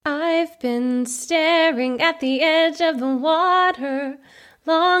I've been staring at the edge of the water,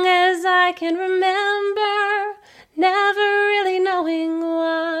 long as I can remember, never really knowing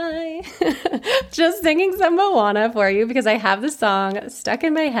why. Just singing some Moana for you because I have the song stuck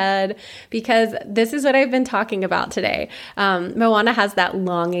in my head because this is what I've been talking about today. Moana has that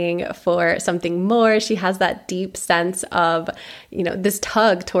longing for something more. She has that deep sense of, this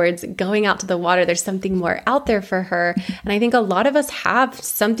tug towards going out to the water. There's something more out there for her. And I think a lot of us have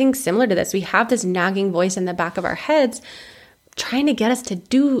something similar to this. We have this nagging voice in the back of our heads trying to get us to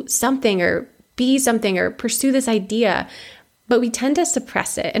do something or be something or pursue this idea, but we tend to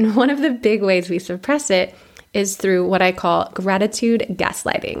suppress it. And one of the big ways we suppress it is through what I call gratitude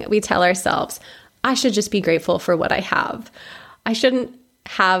gaslighting. We tell ourselves, I should just be grateful for what I have. I shouldn't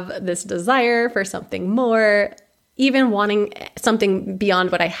have this desire for something more. Even wanting something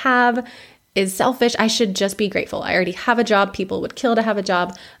beyond what I have is selfish. I should just be grateful. I already have a job. People would kill to have a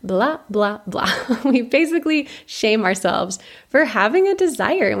job, blah, blah, blah. We basically shame ourselves for having a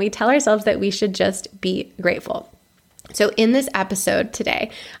desire, and we tell ourselves that we should just be grateful. So in this episode today,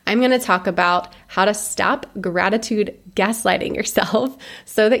 I'm going to talk about how to stop gratitude gaslighting yourself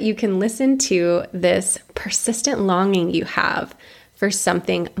so that you can listen to this persistent longing you have for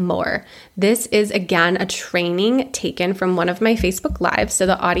something more. This is, again, a training taken from one of my Facebook Lives, so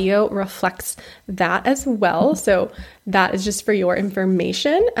the audio reflects that as well. So that is just for your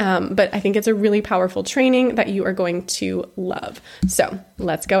information, but I think it's a really powerful training that you are going to love. So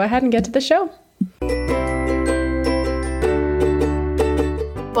let's go ahead and get to the show.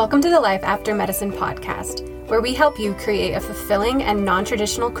 Welcome to the Life After Medicine podcast, where we help you create a fulfilling and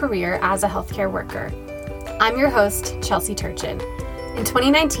non-traditional career as a healthcare worker. I'm your host, Chelsea Turchin. In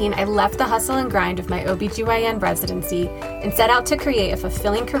 2019, I left the hustle and grind of my OBGYN residency and set out to create a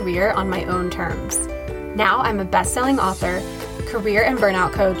fulfilling career on my own terms. Now I'm a best-selling author, career and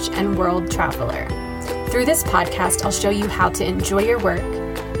burnout coach, and world traveler. Through this podcast, I'll show you how to enjoy your work,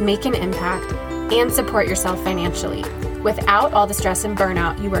 make an impact, and support yourself financially without all the stress and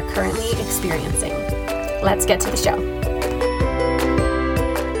burnout you are currently experiencing. Let's get to the show.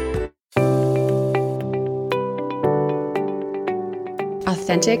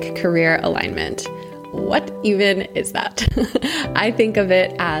 Authentic career alignment. What even is that? I think of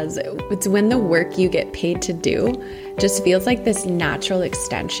it as it's when the work you get paid to do just feels like this natural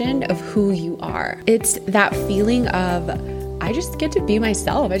extension of who you are. It's that feeling of, I just get to be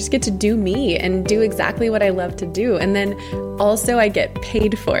myself. I just get to do me and do exactly what I love to do. And then also I get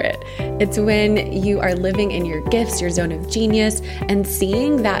paid for it. It's when you are living in your gifts, your zone of genius, and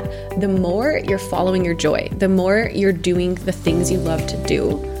seeing that the more you're following your joy, the more you're doing the things you love to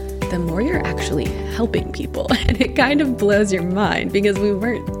do, the more you're actually helping people. And it kind of blows your mind because we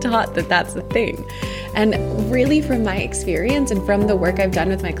weren't taught that that's the thing. And really from my experience and from the work I've done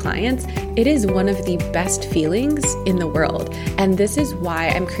with my clients, it is one of the best feelings in the world. And this is why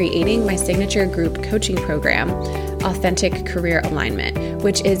I'm creating my signature group coaching program, Authentic Career Alignment,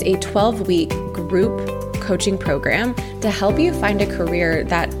 which is a 12-week group coaching program to help you find a career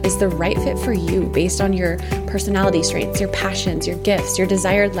that is the right fit for you based on your personality strengths, your passions, your gifts, your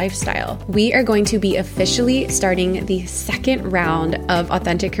desired lifestyle. We are going to be officially starting the second round of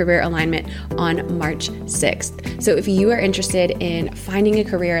Authentic Career Alignment on March 6th. So if you are interested in finding a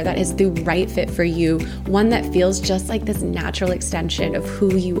career that is the right fit for you, one that feels just like this natural extension of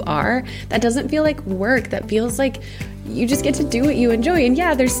who you are, that doesn't feel like work, that feels like you just get to do what you enjoy. And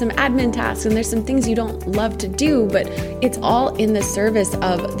yeah, there's some admin tasks and there's some things you don't love to do, but it's all in the service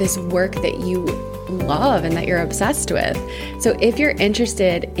of this work that you love and that you're obsessed with. So if you're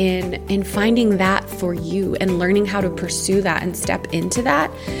interested in finding that for you and learning how to pursue that and step into that,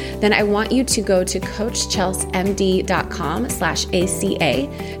 then I want you to go to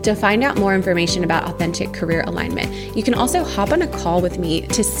coachchelsmd.com/ACA to find out more information about Authentic Career Alignment. You can also hop on a call with me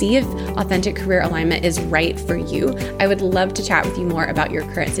to see if Authentic Career Alignment is right for you. I would love to chat with you more about your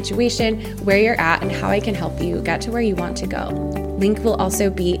current situation, where you're at, and how I can help you get to where you want to go. Link will also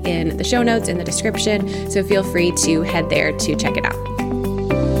be in the show notes in the description, so feel free to head there to check it out.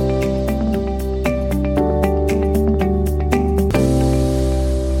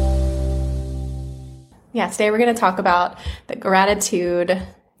 Yeah, today we're going to talk about the gratitude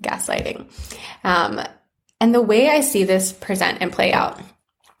gaslighting. And the way I see this present and play out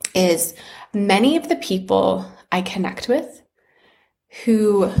is many of the people I connect with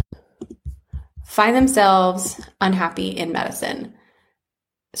who find themselves unhappy in medicine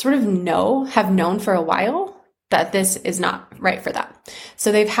sort of have known for a while that this is not right for them.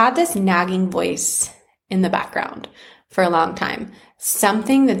 So they've had this nagging voice in the background for a long time,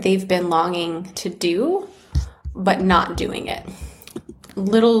 something that they've been longing to do, but not doing it.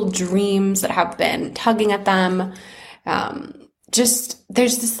 little dreams that have been tugging at them.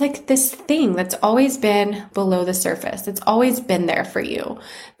 There's this thing that's always been below the surface. It's always been there for you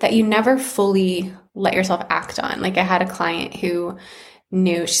that you never fully let yourself act on. Like I had a client who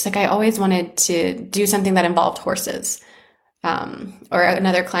knew, she's like, I always wanted to do something that involved horses. Or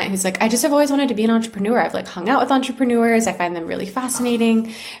another client who's like, I just have always wanted to be an entrepreneur. I've like hung out with entrepreneurs. I find them really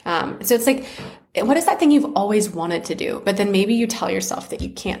fascinating. So it's like, what is that thing you've always wanted to do, but then maybe you tell yourself that you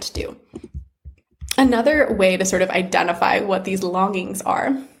can't do? Another way to sort of identify what these longings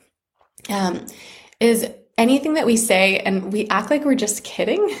are, is anything that we say and we act like we're just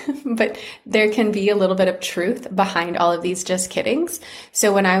kidding, but there can be a little bit of truth behind all of these just kiddings.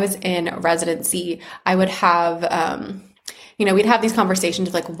 So when I was in residency, I would have, we'd have these conversations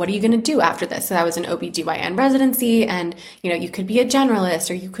of like, what are you going to do after this? So I was in OBGYN residency and, you could be a generalist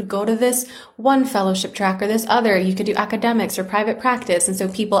or you could go to this one fellowship track or this other, you could do academics or private practice. And so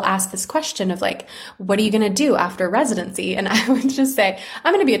people ask this question of like, what are you going to do after residency? And I would just say,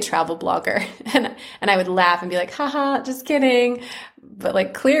 I'm going to be a travel blogger. And I would laugh and be like, haha, just kidding. But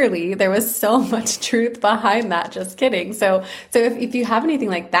like clearly there was so much truth behind that. Just kidding. So if you have anything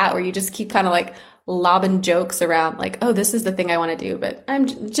like that, where you just keep kind of like lobbing jokes around like, oh, this is the thing I want to do, but I'm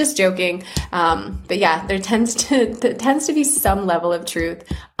just joking. But yeah, there tends to be some level of truth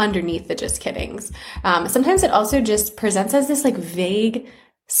underneath the just kiddings. Sometimes it also just presents as this like vague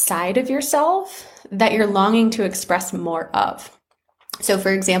side of yourself that you're longing to express more of. So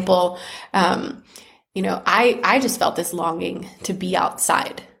for example, I just felt this longing to be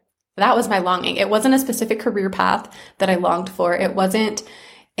outside. That was my longing. It wasn't a specific career path that I longed for. It wasn't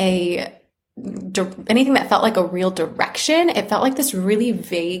anything that felt like a real direction. It felt like this really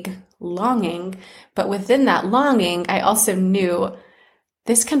vague longing. But within that longing, I also knew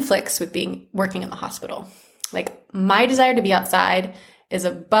this conflicts with working in the hospital. Like my desire to be outside is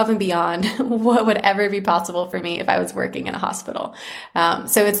above and beyond what would ever be possible for me if I was working in a hospital.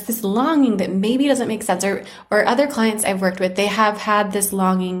 So it's this longing that maybe doesn't make sense. Or other clients I've worked with, they have had this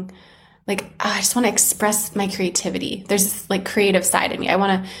longing, like, I just want to express my creativity. There's this like creative side in me. I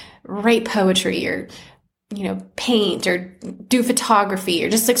want to write poetry or, paint or do photography or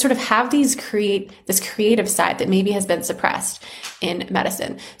just like sort of have this creative side that maybe has been suppressed in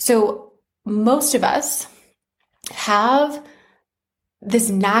medicine. So most of us have this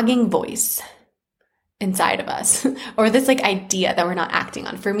nagging voice inside of us or this like idea that we're not acting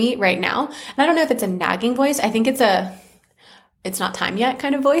on. For me right now, and I don't know if it's a nagging voice. I think it's not time yet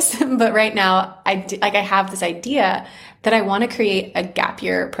kind of voice, but right now I have this idea that I want to create a gap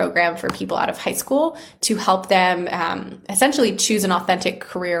year program for people out of high school to help them essentially choose an authentic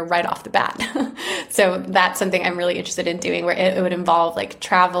career right off the bat. So that's something I'm really interested in doing, where it would involve like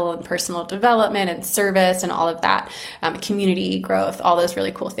travel and personal development and service and all of that, community growth, all those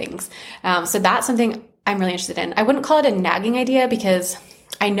really cool things. So that's something I'm really interested in. I wouldn't call it a nagging idea because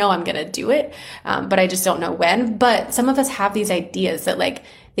I know I'm going to do it, but I just don't know when. But some of us have these ideas that like,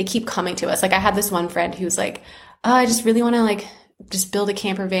 they keep coming to us. Like I had this one friend who's like, oh, I just really want to like just build a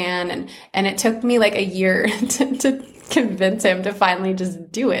camper van. And it took me like a year to convince him to finally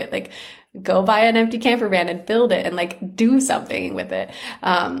just do it. Like go buy an empty camper van and build it and like do something with it.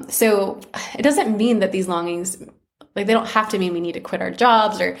 So it doesn't mean that these longings, like they don't have to mean we need to quit our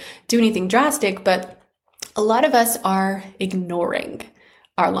jobs or do anything drastic, but a lot of us are ignoring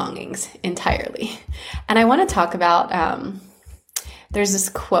our longings entirely. And I want to talk about, there's this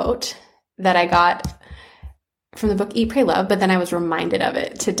quote that I got from the book Eat, Pray, Love, but then I was reminded of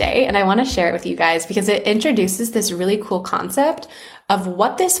it today. And I want to share it with you guys because it introduces this really cool concept of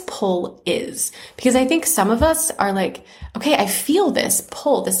what this pull is. Because I think some of us are like, okay, I feel this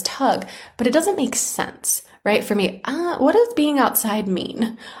pull, this tug, but it doesn't make sense, right? For me, what does being outside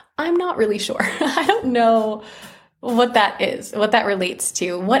mean? I'm not really sure. I don't know what that is, what that relates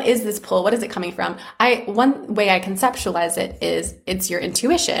to. What is this pull? What is it coming from? One way I conceptualize it is it's your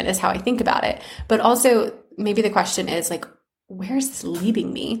intuition is how I think about it. But also maybe the question is like, where is this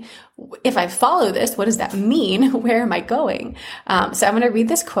leading me? If I follow this, what does that mean? Where am I going? So I'm going to read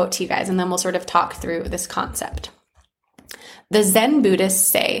this quote to you guys and then we'll sort of talk through this concept. The Zen Buddhists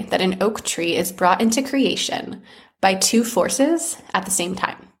say that an oak tree is brought into creation by two forces at the same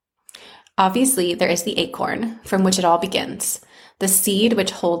time. Obviously, there is the acorn from which it all begins, the seed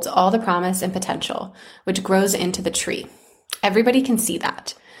which holds all the promise and potential, which grows into the tree. Everybody can see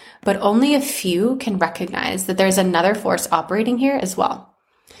that, but only a few can recognize that there's another force operating here as well.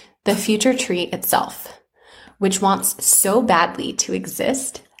 The future tree itself, which wants so badly to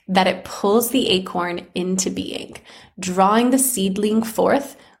exist that it pulls the acorn into being, drawing the seedling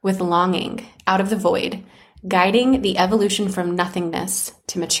forth with longing out of the void guiding the evolution from nothingness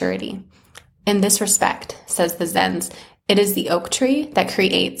to maturity. In this respect, says the Zens, it is the oak tree that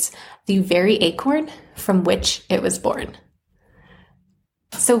creates the very acorn from which it was born.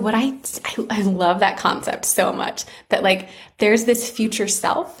 So what I love that concept so much, that like there's this future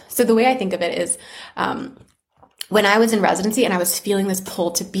self. So the way I think of it is, when I was in residency and I was feeling this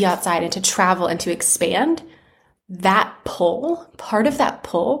pull to be outside and to travel and to expand, that pull, part of that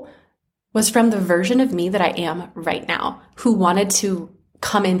pull was from the version of me that I am right now, who wanted to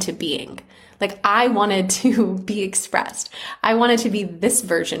come into being. Like I wanted to be expressed. I wanted to be this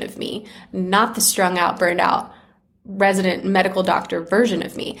version of me, not the strung out, burned out, resident medical doctor version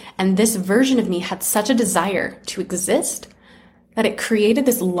of me. And this version of me had such a desire to exist that it created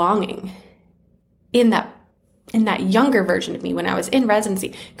this longing in that younger version of me when I was in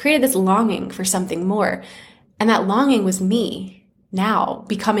residency, created this longing for something more. And that longing was me now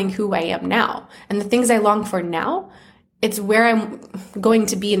becoming who I am now. And the things I long for now, it's where I'm going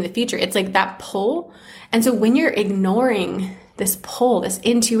to be in the future. It's like that pull. And so when you're ignoring this pull, this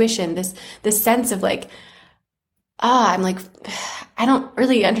intuition, this sense of like, I'm like, I don't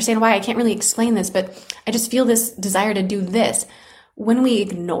really understand why, I can't really explain this, but I just feel this desire to do this. When we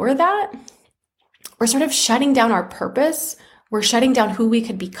ignore that, we're sort of shutting down our purpose. We're shutting down who we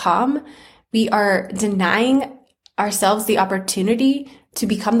could become. We are denying ourselves the opportunity to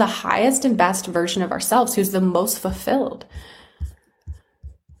become the highest and best version of ourselves, who's the most fulfilled.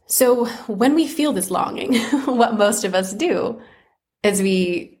 So when we feel this longing, what most of us do is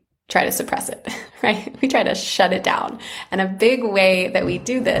we try to suppress it, right? We try to shut it down. And a big way that we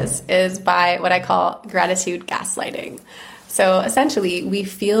do this is by what I call gratitude gaslighting. So essentially, we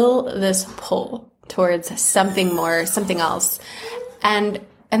feel this pull towards something more, something else. And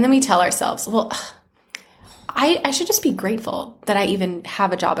then we tell ourselves, well, I should just be grateful that I even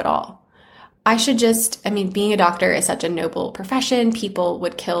have a job at all. I should just, being a doctor is such a noble profession. People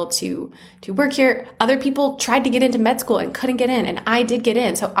would kill to work here. Other people tried to get into med school and couldn't get in, and I did get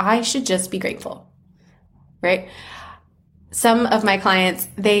in. So I should just be grateful, right? Some of my clients,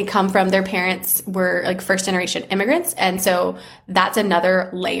 they come from, their parents were like first generation immigrants. And so that's another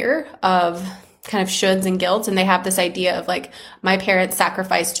layer of kind of shoulds and guilts. And they have this idea of like, my parents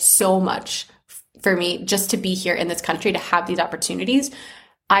sacrificed so much for me just to be here in this country, to have these opportunities.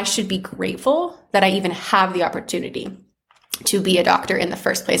 I should be grateful that I even have the opportunity to be a doctor in the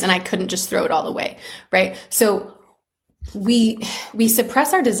first place. And I couldn't just throw it all away, right? So we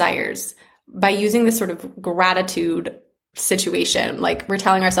suppress our desires by using this sort of gratitude situation. Like we're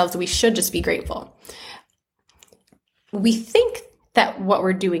telling ourselves that we should just be grateful. We think that what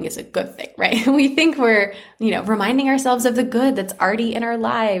we're doing is a good thing, right? We think we're, reminding ourselves of the good that's already in our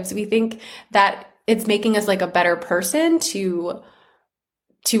lives. We think that it's making us like a better person to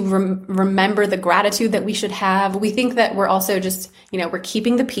remember the gratitude that we should have. We think that we're also just, we're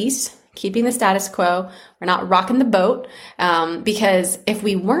keeping the peace, keeping the status quo. We're not rocking the boat. Because if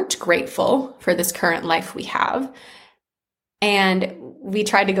we weren't grateful for this current life we have, and we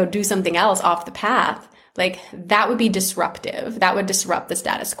tried to go do something else off the path, like that would be disruptive. That would disrupt the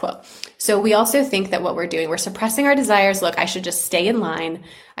status quo. So we also think that what we're doing, we're suppressing our desires. Look, I should just stay in line.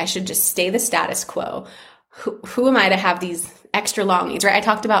 I should just stay the status quo. Who am I to have these extra longings, right? I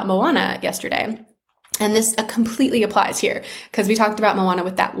talked about Moana yesterday, and this completely applies here because we talked about Moana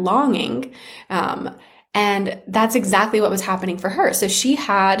with that longing. And that's exactly what was happening for her. So she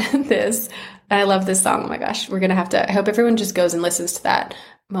had this, and I love this song. Oh my gosh, I hope everyone just goes and listens to that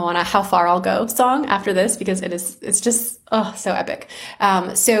Moana, How Far I'll Go song after this, because it's just, so epic.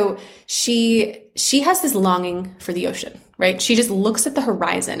 So she has this longing for the ocean, right? She just looks at the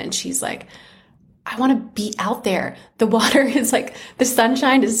horizon and she's like, I want to be out there. The water is like, the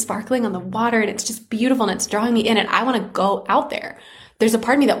sunshine is sparkling on the water and it's just beautiful and it's drawing me in, and I want to go out there. There's a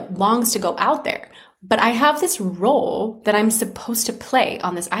part of me that longs to go out there. But I have this role that I'm supposed to play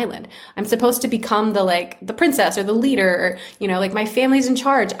on this island. I'm supposed to become the princess or the leader, or, like my family's in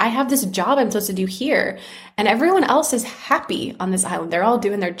charge. I have this job I'm supposed to do here. And everyone else is happy on this island. They're all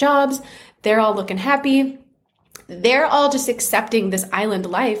doing their jobs. They're all looking happy. They're all just accepting this island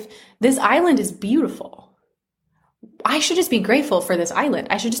life. This island is beautiful. I should just be grateful for this island.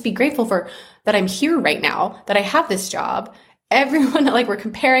 I should just be grateful for that I'm here right now, that I have this job. Everyone, we're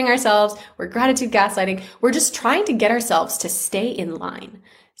comparing ourselves, we're gratitude gaslighting. We're just trying to get ourselves to stay in line,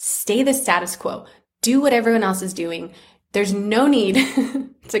 stay the status quo, do what everyone else is doing. There's no need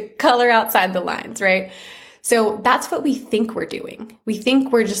to color outside the lines, right? So that's what we think we're doing. We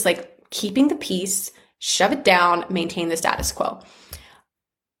think we're just keeping the peace, shove it down, maintain the status quo.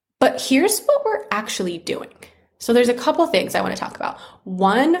 But here's what we're actually doing. So there's a couple things I want to talk about.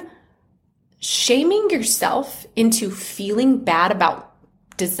 One, shaming yourself into feeling bad about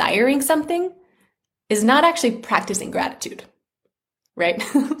desiring something is not actually practicing gratitude, right?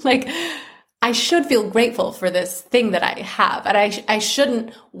 Like, I should feel grateful for this thing that I have, and I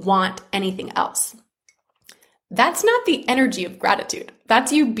shouldn't want anything else. That's not the energy of gratitude.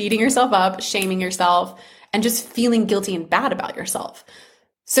 That's you beating yourself up, shaming yourself, and just feeling guilty and bad about yourself.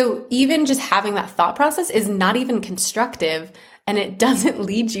 So even just having that thought process is not even constructive, and it doesn't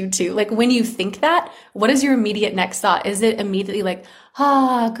lead you to, like, when you think that, what is your immediate next thought? Is it immediately like,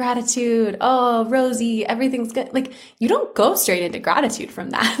 gratitude, oh, Rosie, everything's good? Like, you don't go straight into gratitude from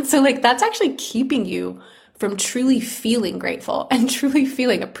that. So like, that's actually keeping you from truly feeling grateful and truly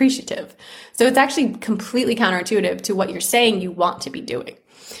feeling appreciative. So it's actually completely counterintuitive to what you're saying you want to be doing.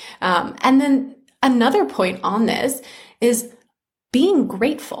 And then another point on this is being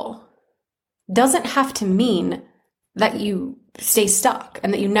grateful doesn't have to mean that you stay stuck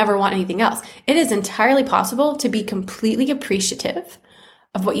and that you never want anything else. It is entirely possible to be completely appreciative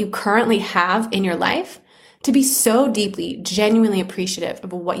of what you currently have in your life, to be so deeply, genuinely appreciative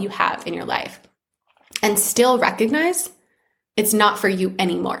of what you have in your life, and still recognize it's not for you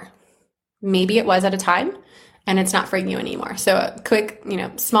anymore. Maybe it was at a time, and it's not for you anymore. So a quick,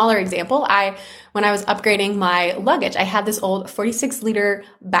 smaller example. When I was upgrading my luggage, I had this old 46-liter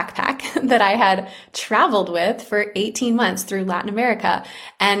backpack that I had traveled with for 18 months through Latin America.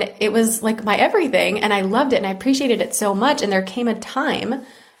 And it was like my everything, and I loved it and I appreciated it so much. And there came a time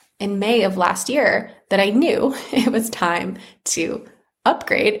in May of last year that I knew it was time to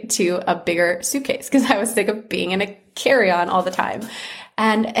upgrade to a bigger suitcase because I was sick of being in a carry-on all the time.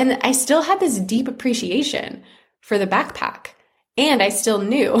 And I still had this deep appreciation for the backpack. And I still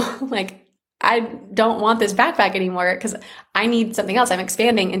knew, like, I don't want this backpack anymore because I need something else. I'm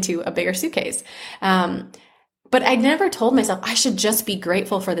expanding into a bigger suitcase. But I never told myself I should just be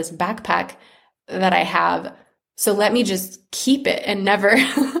grateful for this backpack that I have. So let me just keep it and never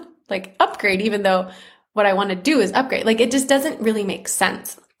like upgrade, even though what I want to do is upgrade. Like, it just doesn't really make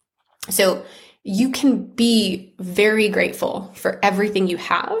sense. So you can be very grateful for everything you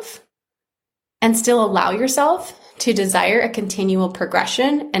have and still allow yourself to desire a continual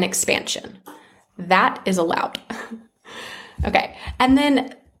progression and expansion. That is allowed. Okay. And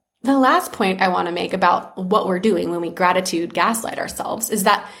then the last point I want to make about what we're doing when we gratitude gaslight ourselves is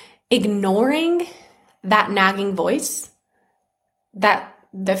that ignoring that nagging voice, that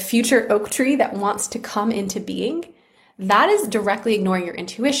the future oak tree that wants to come into being, that is directly ignoring your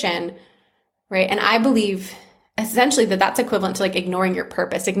intuition, right? And I believe essentially that's equivalent to like ignoring your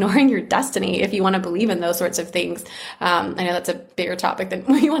purpose, ignoring your destiny, if you want to believe in those sorts of things. I know that's a bigger topic than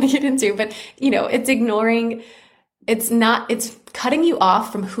we want to get into, but it's ignoring, it's cutting you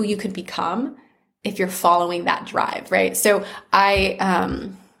off from who you could become if you're following that drive, right? So I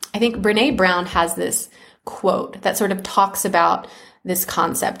think Brené Brown has this quote that sort of talks about this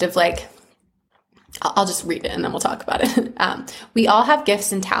concept of like, I'll just read it and then we'll talk about it. We all have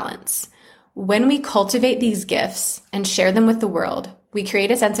gifts and talents. When we cultivate these gifts and share them with the world, we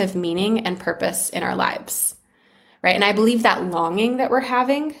create a sense of meaning and purpose in our lives, right? And I believe that longing that we're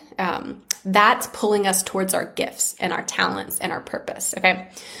having, that's pulling us towards our gifts and our talents and our purpose, okay?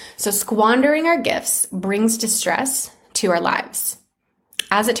 So squandering our gifts brings distress to our lives.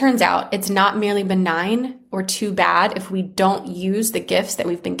 As it turns out, it's not merely benign or too bad if we don't use the gifts that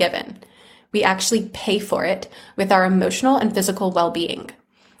we've been given. We actually pay for it with our emotional and physical well-being.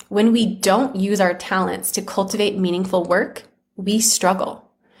 When we don't use our talents to cultivate meaningful work, we struggle.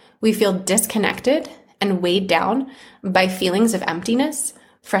 We feel disconnected and weighed down by feelings of emptiness,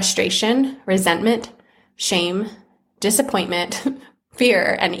 frustration, resentment, shame, disappointment,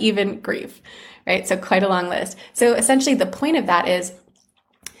 fear, and even grief, right? So quite a long list. So essentially the point of that is,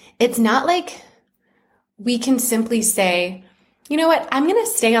 it's not like we can simply say, you know what, I'm going to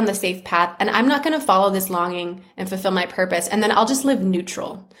stay on the safe path and I'm not going to follow this longing and fulfill my purpose. And then I'll just live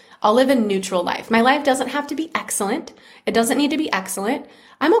neutral. I'll live a neutral life. My life doesn't have to be excellent. It doesn't need to be excellent.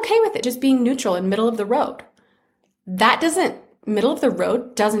 I'm okay with it just being neutral and middle of the road. Middle of the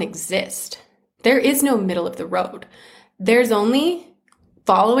road doesn't exist. There is no middle of the road. There's only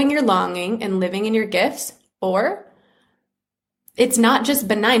following your longing and living in your gifts, or it's not just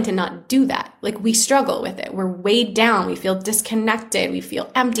benign to not do that. Like, we struggle with it. We're weighed down. We feel disconnected. We feel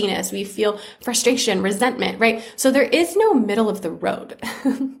emptiness. We feel frustration, resentment, right? So there is no middle of the road.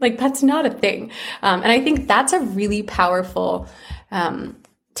 Like, that's not a thing. And I think that's a really powerful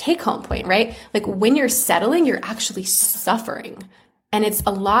take home point, right? Like, when you're settling, you're actually suffering. And it's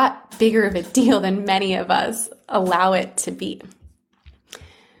a lot bigger of a deal than many of us allow it to be.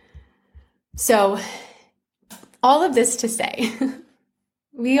 So all of this to say,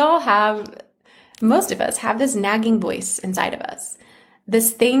 we all have most of us have this nagging voice inside of us,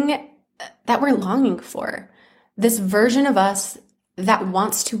 this thing that we're longing for, this version of us that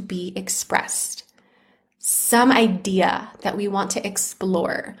wants to be expressed, some idea that we want to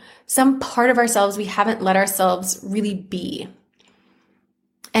explore, some part of ourselves we haven't let ourselves really be.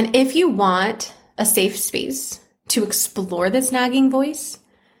 And if you want a safe space to explore this nagging voice,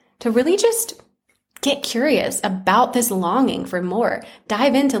 to really just get curious about this longing for more,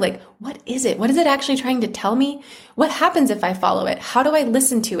 dive into like, what is it? What is it actually trying to tell me? What happens if I follow it? How do I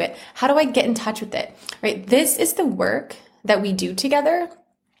listen to it? How do I get in touch with it? Right? This is the work that we do together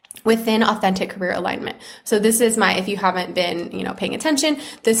within Authentic Career Alignment. So this is my, if you haven't been, paying attention,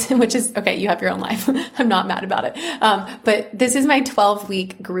 this, which is, okay, you have your own life. I'm not mad about it. But this is my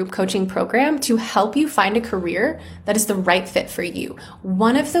 12-week group coaching program to help you find a career that is the right fit for you.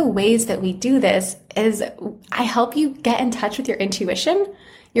 One of the ways that we do this is I help you get in touch with your intuition,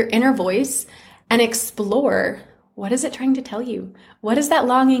 your inner voice, and explore, what is it trying to tell you? What does that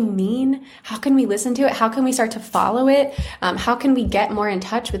longing mean? How can we listen to it? How can we start to follow it? How can we get more in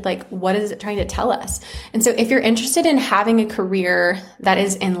touch with what is it trying to tell us? And so if you're interested in having a career that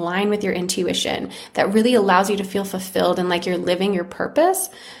is in line with your intuition, that really allows you to feel fulfilled and like you're living your purpose,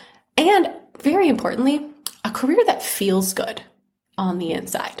 and very importantly, a career that feels good on the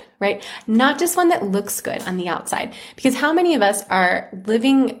inside, right? Not just one that looks good on the outside. Because how many of us are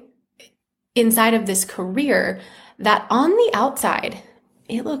living inside of this career that on the outside,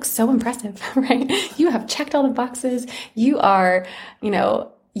 it looks so impressive, right? You have checked all the boxes. You are,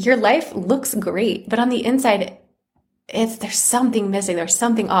 your life looks great, but on the inside, there's something missing. There's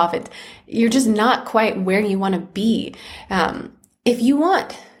something off. You're just not quite where you want to be. If you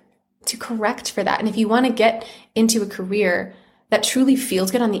want to correct for that, and if you want to get into a career that truly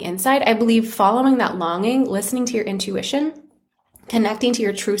feels good on the inside, I believe following that longing, listening to your intuition, connecting to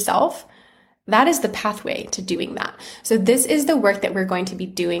your true self, that is the pathway to doing that. So this is the work that we're going to be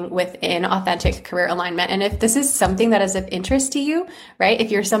doing within Authentic Career Alignment. And if this is something that is of interest to you, right?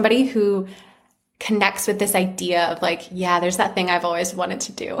 If you're somebody who connects with this idea of there's that thing I've always wanted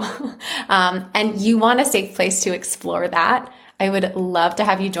to do, and you want a safe place to explore that, I would love to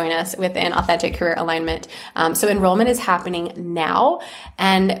have you join us within Authentic Career Alignment. So enrollment is happening now,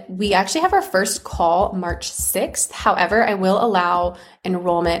 and we actually have our first call March 6th. However, I will allow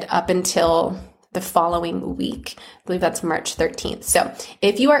enrollment up until the following week. I believe that's March 13th. So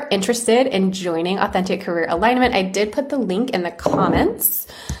if you are interested in joining Authentic Career Alignment, I did put the link in the comments.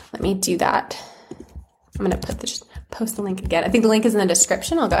 Let me do that. I'm going to post the link again. I think the link is in the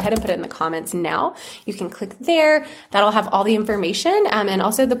description. I'll go ahead and put it in the comments now. You can click there. That'll have all the information and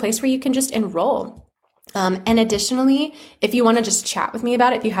also the place where you can just enroll. And additionally, if you want to just chat with me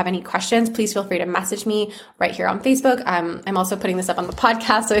about it, if you have any questions, please feel free to message me right here on Facebook. I'm also putting this up on the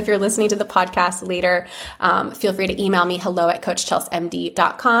podcast. So if you're listening to the podcast later, feel free to email me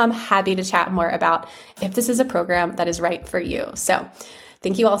hello@coachchelsmd.com. Happy to chat more about if this is a program that is right for you. So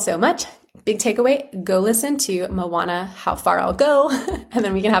thank you all so much. Big takeaway, go listen to Moana, How Far I'll Go, and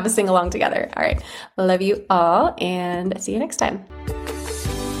then we can have a sing along together. All right. Love you all and see you next time.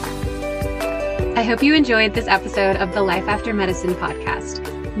 I hope you enjoyed this episode of the Life After Medicine podcast.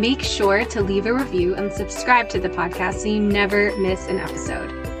 Make sure to leave a review and subscribe to the podcast so you never miss an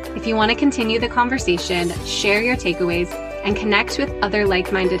episode. If you want to continue the conversation, share your takeaways, and connect with other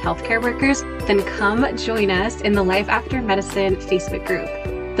like-minded healthcare workers, then come join us in the Life After Medicine Facebook group.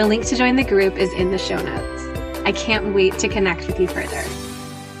 The link to join the group is in the show notes. I can't wait to connect with you further.